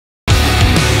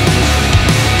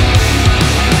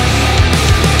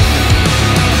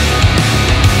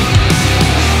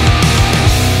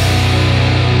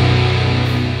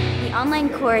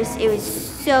course, it was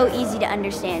so easy to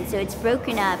understand. So it's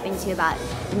broken up into about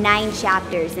 9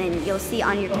 chapters, and you'll see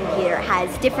on your computer it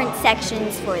has different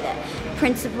sections for the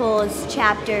principles,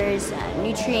 chapters,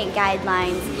 nutrient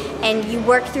guidelines, and you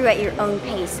work through at your own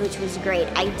pace, which was great.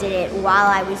 I did it while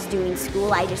I was doing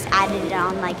school. I just added it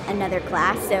on like another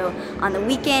class. So on the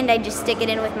weekend, I just stick it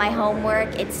in with my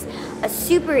homework. It's a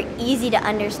super easy to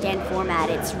understand format.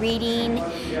 It's reading,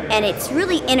 and it's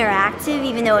really interactive.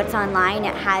 Even though it's online,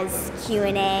 it has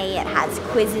Q&A, it has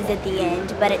quizzes at the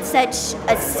end, but it's such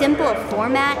a simple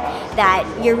format that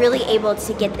you're really able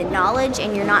to get the knowledge,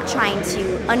 and you're not trying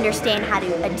to understand how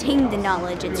to attain the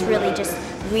knowledge. It's really just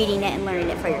reading it and learning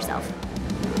it for yourself.